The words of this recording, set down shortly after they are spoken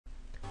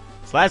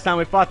So last time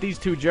we fought these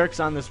two jerks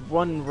on this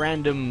one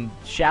random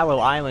shallow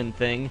island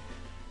thing.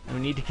 And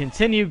we need to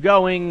continue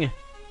going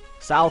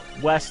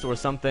southwest or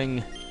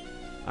something.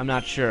 I'm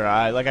not sure.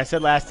 Like I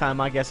said last time,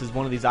 my guess is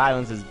one of these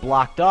islands is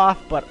blocked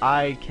off, but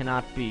I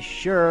cannot be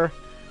sure.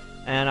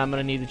 And I'm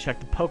going to need to check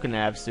the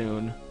Pokenav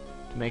soon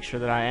to make sure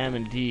that I am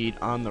indeed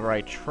on the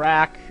right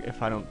track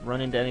if I don't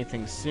run into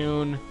anything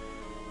soon.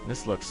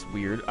 This looks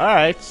weird.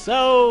 Alright,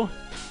 so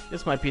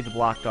this might be the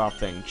blocked off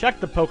thing. Check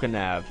the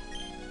Pokenav.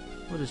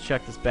 We'll just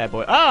check this bad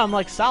boy. Oh, I'm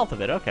like south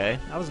of it. Okay.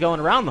 I was going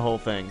around the whole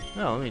thing.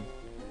 Oh, let me...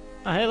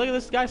 Oh, hey, look at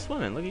this guy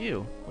swimming. Look at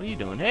you. What are you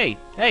doing? Hey,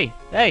 hey,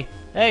 hey,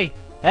 hey,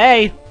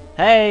 hey,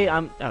 hey.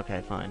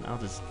 Okay, fine. I'll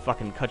just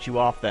fucking cut you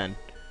off then.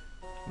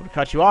 I'm gonna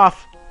cut you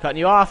off. Cutting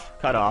you off.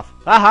 Cut off.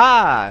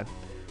 Aha!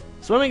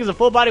 Swimming is a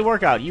full body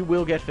workout. You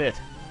will get fit.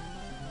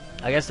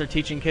 I guess they're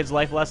teaching kids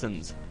life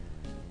lessons.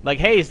 Like,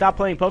 hey, stop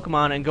playing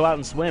Pokemon and go out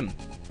and swim.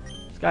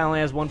 This guy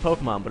only has one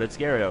Pokemon, but it's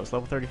Gyarados,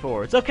 level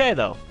 34. It's okay,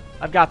 though.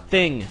 I've got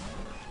Thing,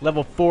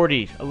 level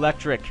 40,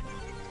 electric.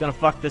 It's gonna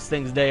fuck this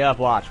thing's day up.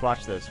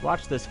 Watch this.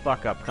 Watch this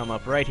fuck up come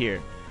up right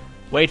here.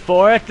 Wait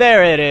for it.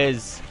 There it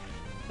is.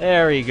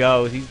 There he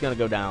goes. He's gonna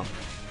go down.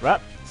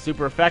 Right.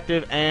 Super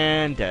effective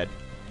and dead.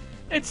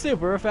 It's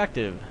super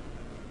effective.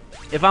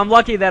 If I'm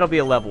lucky, that'll be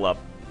a level up.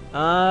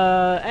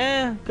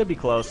 Could be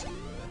close.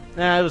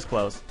 Nah, it was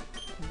close.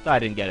 I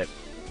didn't get it.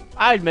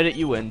 I admit it,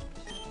 you win.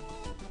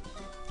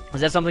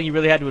 Was that something you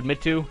really had to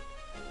admit to?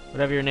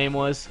 Whatever your name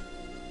was?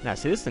 Now,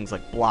 see, this thing's,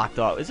 like, blocked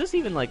off. Is this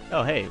even, like...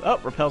 Oh, hey. Oh,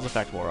 Repel's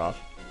effect wore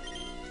off.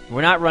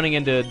 We're not running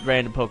into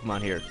random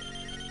Pokemon here.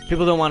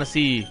 People don't want to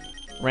see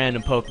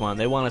random Pokemon.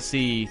 They want to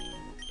see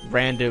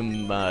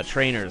random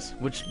trainers,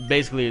 which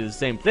basically is the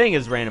same thing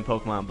as random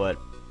Pokemon, but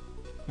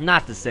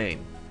not the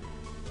same.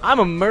 I'm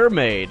a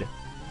mermaid.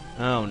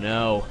 Oh,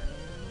 no.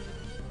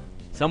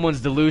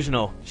 Someone's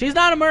delusional. She's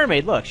not a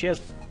mermaid. Look, she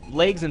has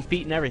legs and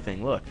feet and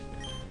everything. Look.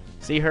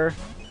 See her?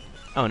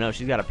 Oh, no,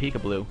 she's got a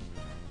Peekaboo.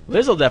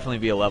 This will definitely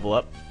be a level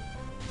up.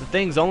 The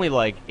thing's only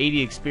like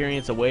 80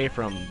 experience away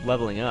from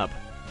leveling up.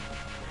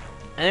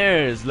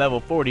 There's level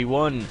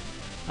 41.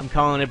 I'm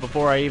calling it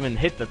before I even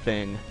hit the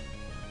thing.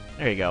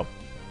 There you go.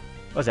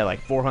 What was that,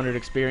 like 400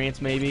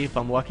 experience maybe, if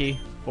I'm lucky?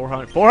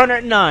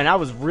 409. I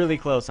was really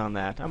close on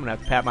that. I'm going to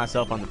have to pat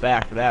myself on the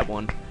back for that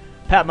one.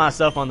 Pat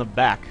myself on the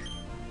back.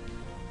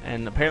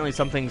 And apparently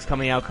something's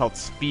coming out called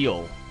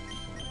Spheal.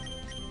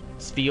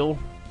 Spheal?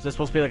 Is that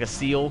supposed to be like a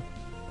seal?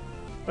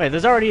 Wait,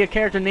 there's already a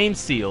character named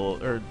Seal,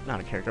 or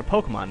not a character, a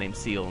Pokemon named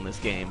Seal in this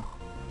game.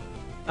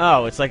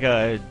 Oh, it's like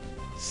a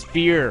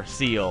sphere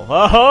seal.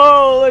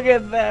 Oh, look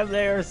at them,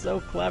 they are so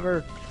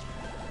clever.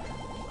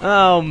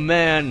 Oh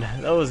man,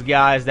 those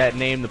guys that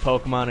named the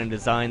Pokemon and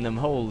designed them,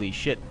 holy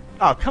shit.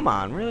 Oh, come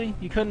on, really?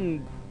 You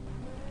couldn't...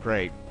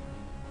 Great.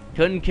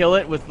 Couldn't kill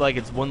it with like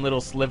its one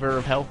little sliver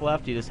of health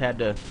left, you just had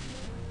to...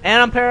 And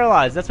I'm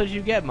paralyzed, that's what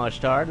you get,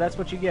 Mushtard, that's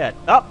what you get.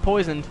 Oh,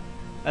 poisoned.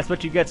 That's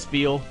what you get,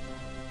 Spheal.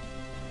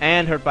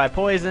 And hurt by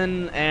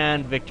poison,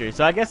 and victory.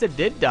 So I guess it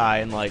did die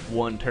in, like,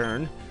 one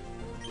turn.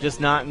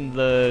 Just not in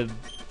the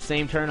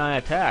same turn I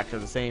attacked, or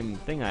the same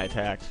thing I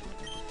attacked.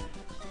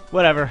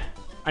 Whatever.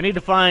 I need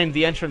to find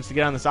the entrance to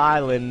get on this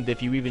island,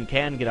 if you even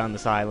can get on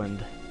this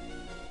island.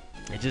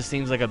 It just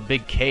seems like a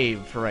big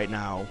cave for right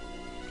now.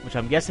 Which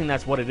I'm guessing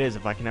that's what it is,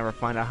 if I can ever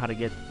find out how to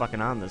get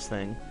fucking on this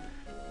thing.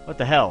 What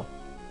the hell?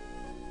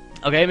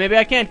 Okay, maybe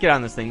I can't get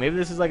on this thing. Maybe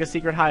this is like a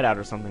secret hideout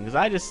or something, because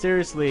I just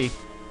seriously...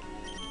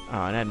 Oh,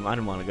 I didn't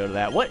want to go to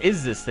that. What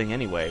is this thing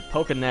anyway?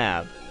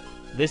 Pokenav.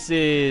 This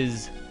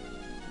is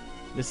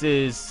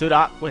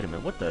Sudop. Wait a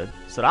minute. What the?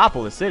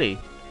 Sudopolis City.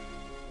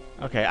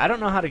 Okay, I don't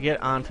know how to get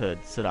onto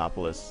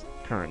Sudopolis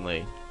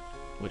currently,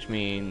 which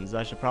means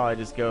I should probably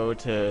just go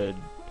to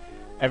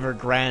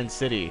Evergrande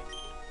City.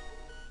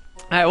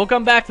 All right, we'll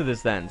come back to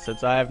this then,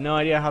 since I have no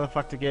idea how the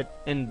fuck to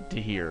get into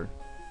here.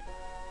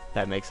 If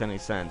that makes any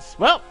sense.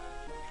 Well,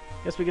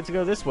 guess we get to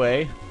go this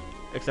way.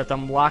 Except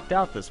I'm locked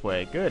out this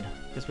way. Good.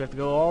 Guess we have to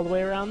go all the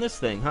way around this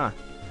thing, huh?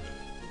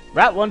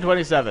 Route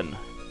 127.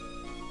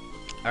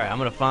 Alright, I'm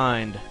gonna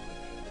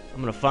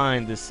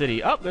find this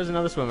city. Oh, there's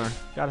another swimmer.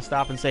 Gotta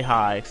stop and say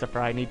hi, except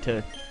for I need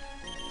to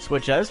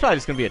switch out. This is probably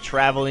just gonna be a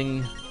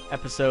traveling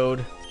episode.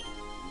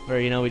 Where,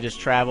 you know, we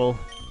just travel.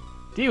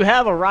 Do you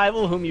have a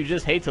rival whom you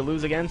just hate to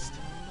lose against?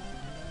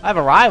 I have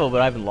a rival, but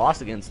I haven't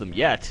lost against them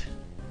yet.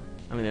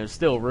 I mean, there's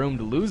still room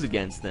to lose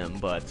against them,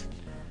 but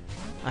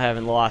I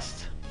haven't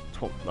lost...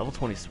 Level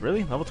 20,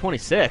 really? Level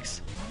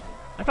 26?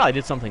 I probably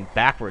did something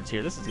backwards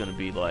here. This is gonna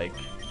be like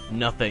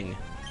nothing.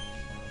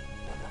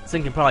 This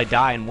thing can probably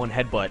die in one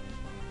headbutt.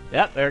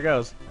 Yep, there it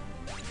goes.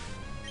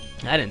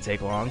 That didn't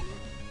take long.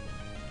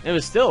 It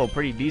was still a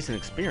pretty decent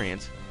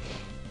experience.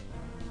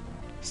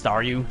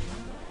 Staryu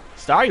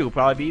will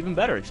probably be even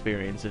better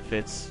experience if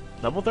it's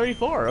level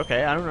 34.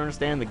 Okay, I don't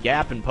understand the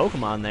gap in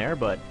Pokemon there,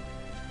 but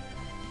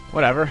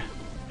whatever.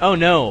 Oh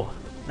no,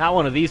 not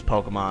one of these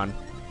Pokemon.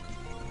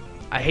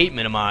 I hate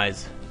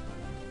Minimize.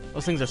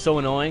 Those things are so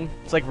annoying.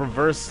 It's like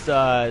reverse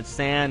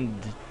sand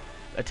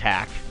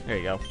attack. There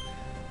you go.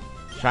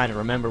 Trying to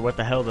remember what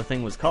the hell the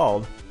thing was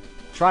called.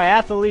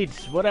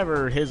 triathlete,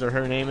 whatever his or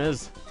her name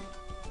is.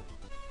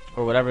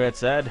 Or whatever it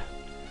said.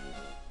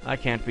 I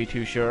can't be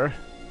too sure.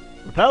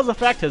 Repel's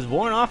effect has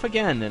worn off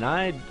again, and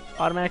I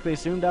automatically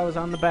assumed I was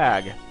on the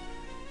bag.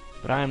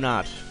 But I am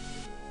not.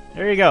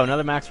 There you go,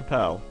 another max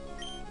repel.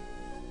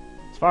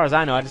 As far as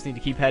I know, I just need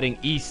to keep heading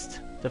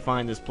east to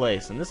find this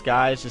place. And this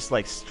guy is just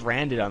like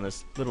stranded on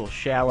this little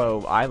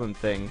shallow island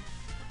thing.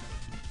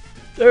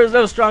 There's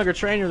no stronger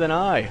trainer than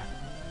I.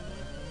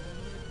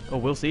 Oh,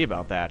 we'll see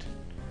about that.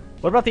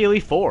 What about the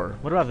Elite Four?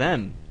 What about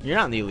them? You're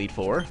not in the Elite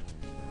Four.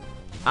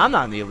 I'm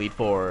not in the Elite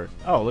Four.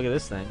 Oh, look at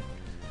this thing.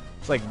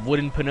 It's like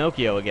wooden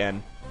Pinocchio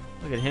again.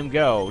 Look at him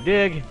go.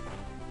 Dig.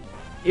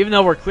 Even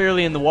though we're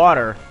clearly in the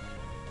water,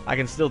 I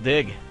can still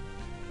dig.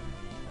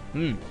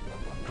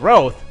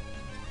 Growth?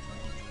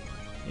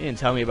 You didn't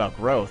tell me about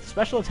growth.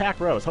 Special attack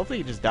Rose. Hopefully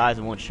he just dies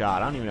in one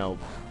shot. I don't even know.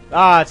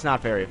 Ah, it's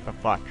not very...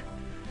 fuck.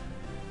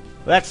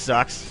 That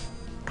sucks.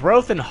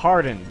 Growth and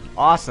Harden.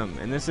 Awesome.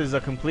 And this is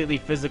a completely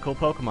physical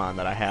Pokemon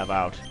that I have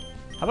out.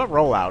 How about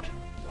Rollout?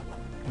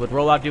 Would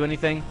Rollout do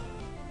anything?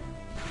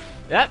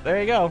 Yep, there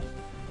you go.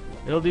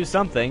 It'll do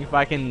something if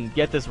I can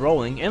get this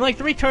rolling. And like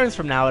 3 turns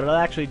from now, it'll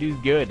actually do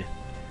good.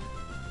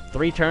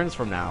 3 turns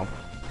from now.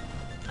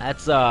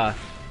 That's, it's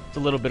a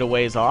little bit of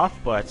ways off,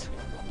 but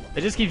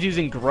it just keeps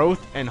using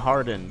Growth and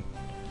Harden.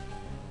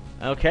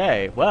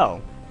 Okay,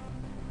 well.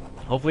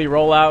 Hopefully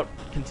Rollout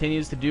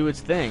continues to do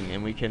its thing,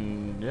 and we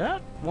can...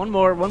 one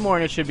more,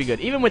 and it should be good.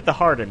 Even with the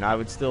Harden, I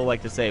would still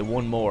like to say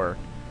one more,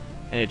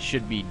 and it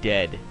should be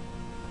dead.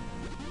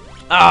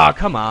 Ah,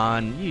 come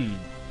on.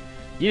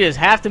 You just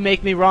have to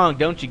make me wrong,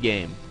 don't you,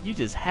 game? You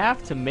just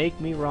have to make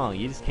me wrong.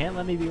 You just can't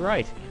let me be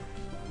right.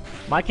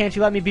 Why can't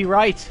you let me be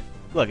right?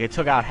 Look, it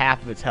took out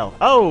half of its health.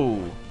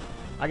 Oh!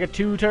 I got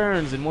 2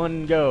 turns in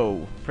one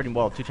go. Pretty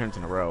well, 2 turns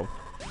in a row.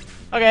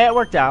 Okay, it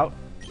worked out.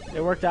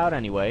 It worked out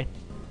anyway.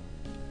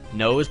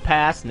 Nose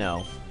pass?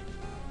 No.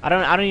 I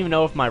don't even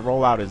know if my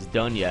rollout is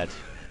done yet.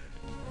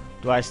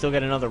 Do I still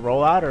get another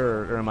rollout,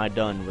 or am I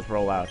done with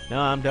rollout? No,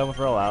 I'm done with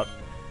rollout.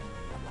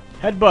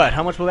 Headbutt.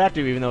 How much will that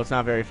do, even though it's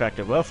not very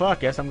effective? Well, fuck.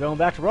 Guess I'm going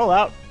back to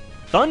rollout.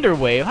 Thunder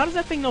Wave. How does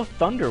that thing know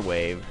Thunder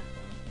Wave?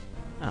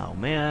 Oh,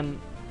 man.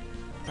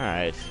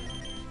 Alright.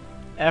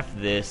 F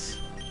this.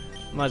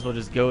 Might as well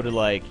just go to,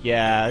 like...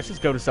 yeah, let's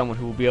just go to someone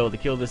who will be able to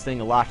kill this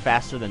thing a lot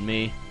faster than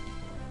me.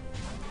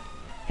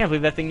 Can't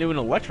believe that thing knew an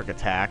electric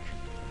attack.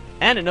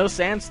 And it knows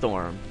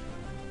Sandstorm.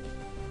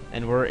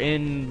 And we're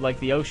in, like,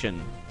 the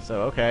ocean.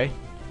 So, okay.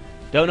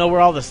 Don't know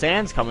where all the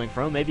sand's coming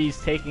from. Maybe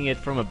he's taking it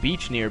from a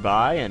beach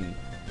nearby and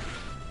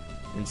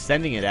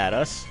sending it at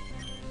us.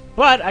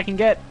 But I can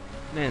get...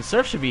 man,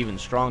 Surf should be even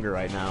stronger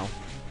right now.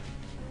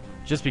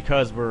 Just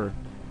because we're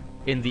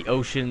in the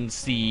ocean,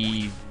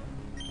 sea,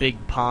 big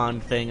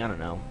pond thing. I don't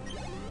know.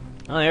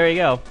 Oh, there you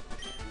go.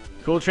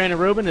 Cool Trainer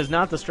Ruben is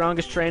not the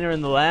strongest trainer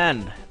in the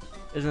land.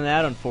 Isn't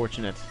that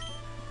unfortunate?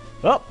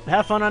 Well,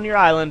 have fun on your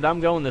island.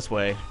 I'm going this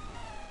way.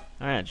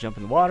 Alright, jump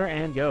in the water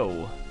and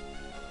go.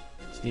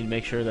 Just need to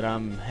make sure that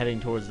I'm heading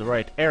towards the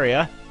right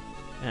area.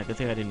 Yeah, good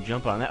thing I didn't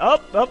jump on that.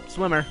 Oh,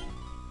 swimmer.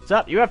 What's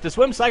up? You have to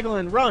swim, cycle,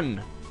 and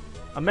run.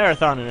 A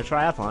marathon and a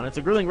triathlon. It's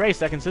a grueling race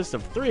that consists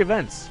of 3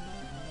 events.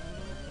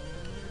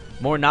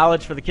 More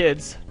knowledge for the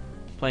kids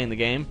playing the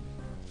game.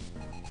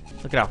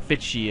 Look at how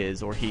fit she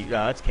is, or he.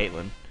 That's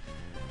Caitlin.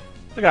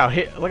 Look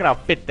at how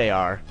fit they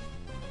are.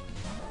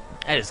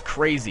 That is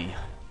crazy.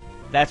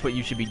 That's what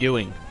you should be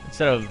doing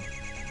instead of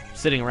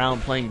sitting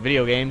around playing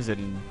video games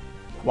and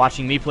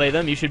watching me play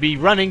them. You should be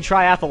running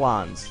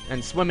triathlons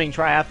and swimming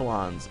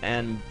triathlons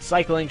and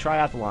cycling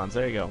triathlons.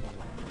 There you go.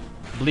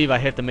 I believe I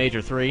hit the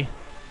major 3.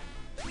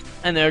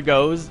 And there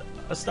goes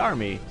a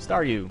Starmie.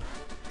 Staryu.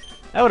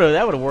 That would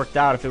have worked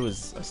out if it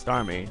was a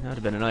Starmie. That would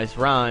have been a nice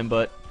rhyme,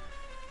 but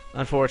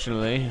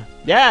unfortunately.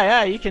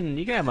 Yeah, you can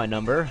have my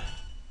number.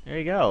 There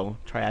you go,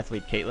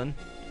 Triathlete Caitlin.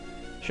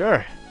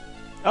 Sure.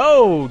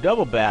 Oh,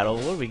 double battle.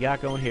 What do we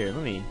got going here?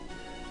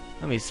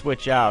 Let me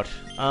switch out.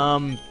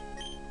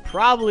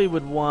 Probably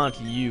would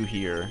want you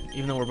here,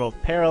 even though we're both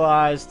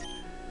paralyzed.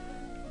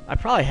 I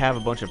probably have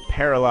a bunch of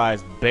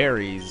paralyzed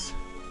berries,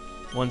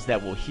 ones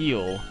that will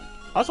heal.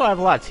 Also, I have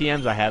a lot of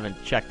TMs I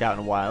haven't checked out in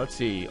a while. Let's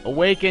see.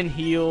 Awaken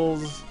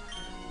heals,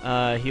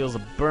 heals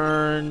a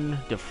burn.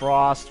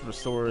 Defrost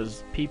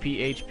restores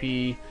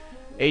PP,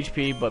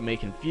 HP, but may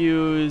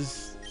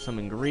confuse. Some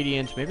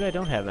ingredients. Maybe I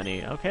don't have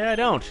any. Okay, I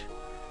don't.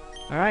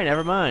 Alright,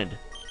 never mind.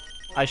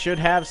 I should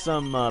have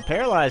some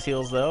paralyzed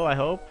heals, though, I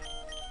hope.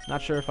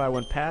 Not sure if I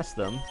went past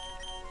them.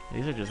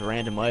 These are just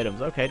random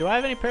items. Okay, do I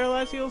have any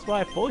paralyzed heals? Well, I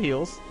have full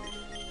heals.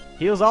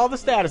 Heals all the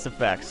status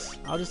effects.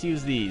 I'll just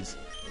use these.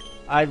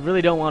 I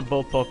really don't want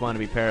both Pokemon to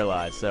be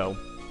paralyzed, so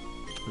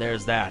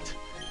there's that.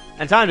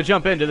 And time to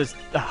jump into this...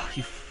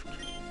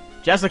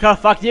 Jessica,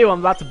 fuck you, I'm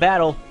about to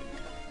battle.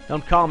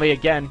 Don't call me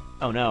again.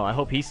 Oh no, I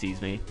hope he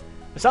sees me.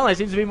 The sunlight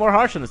seems to be more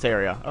harsh in this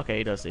area. Okay,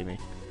 he does see me.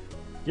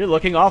 You're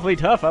looking awfully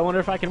tough. I wonder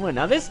if I can win.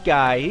 Now this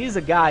guy, he's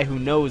a guy who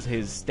knows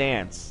his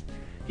stance.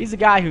 He's a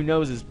guy who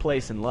knows his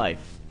place in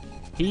life.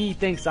 He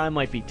thinks I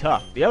might be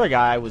tough. The other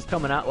guy was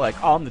coming out like,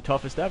 oh, I'm the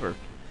toughest ever.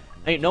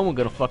 Ain't no one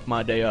gonna fuck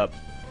my day up.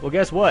 Well,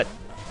 guess what?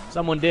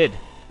 Someone did.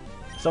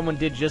 Someone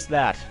did just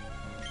that.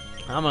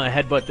 I'm gonna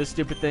headbutt this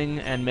stupid thing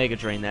and Mega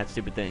Drain that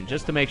stupid thing,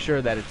 just to make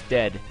sure that it's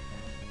dead.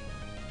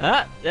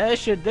 This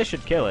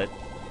should kill it.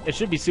 It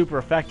should be super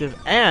effective,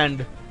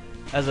 and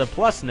as a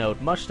plus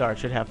note, Mushstart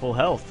should have full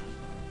health.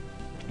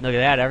 Look at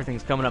that,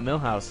 everything's coming up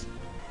Millhouse.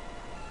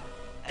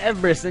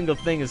 Every single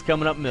thing is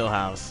coming up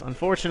Millhouse.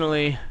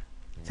 Unfortunately,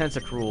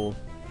 Tentacruel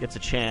gets a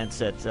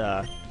chance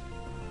at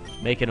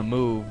making a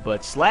move,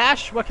 but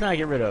Slash, what can I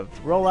get rid of?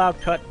 Roll out,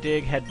 cut,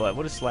 dig, headbutt.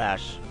 What is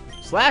Slash?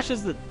 Slash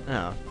is the...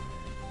 oh.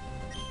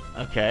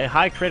 Okay,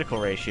 high critical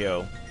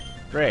ratio.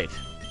 Great.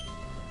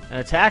 An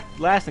attack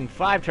lasting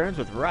 5 turns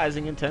with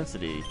rising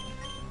intensity.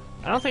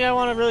 I don't think I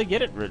want to really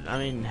get it rid... I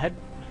mean,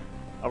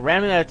 a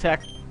random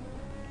attack...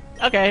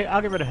 Okay,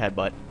 I'll get rid of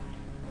headbutt.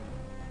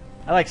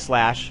 I like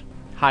Slash.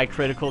 High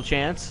critical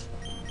chance.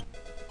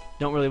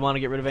 Don't really want to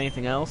get rid of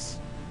anything else.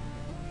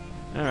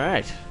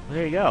 Alright, well,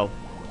 there you go.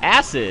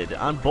 Acid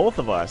on both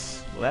of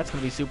us. Well, that's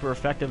going to be super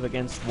effective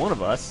against one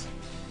of us.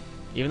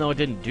 Even though it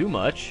didn't do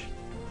much.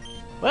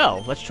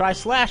 Well, let's try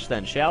Slash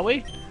then, shall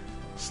we?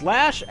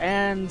 Slash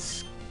and...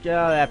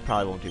 that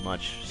probably won't do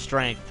much.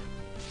 Strength.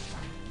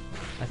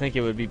 I think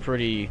it would be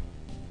pretty...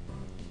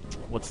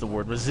 what's the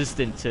word?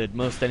 Resistant to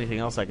most anything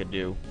else I could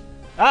do.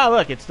 Ah,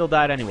 look, it still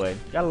died anyway.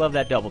 Gotta love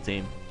that double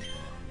team.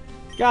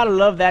 Gotta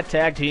love that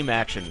tag team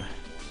action.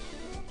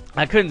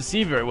 I couldn't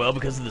see very well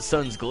because of the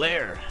sun's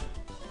glare.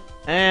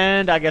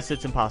 And I guess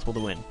it's impossible to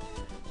win.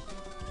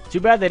 Too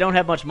bad they don't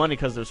have much money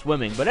because they're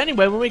swimming. But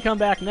anyway, when we come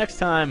back next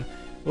time,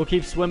 we'll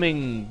keep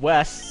swimming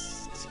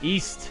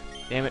east.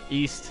 Damn it,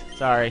 east.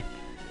 Sorry.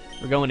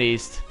 We're going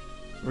east.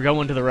 We're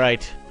going to the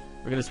right.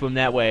 We're going to swim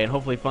that way and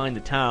hopefully find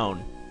the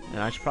town. And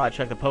I should probably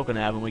check the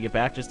Pokénav when we get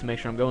back just to make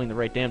sure I'm going the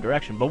right damn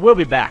direction. But we'll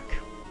be back.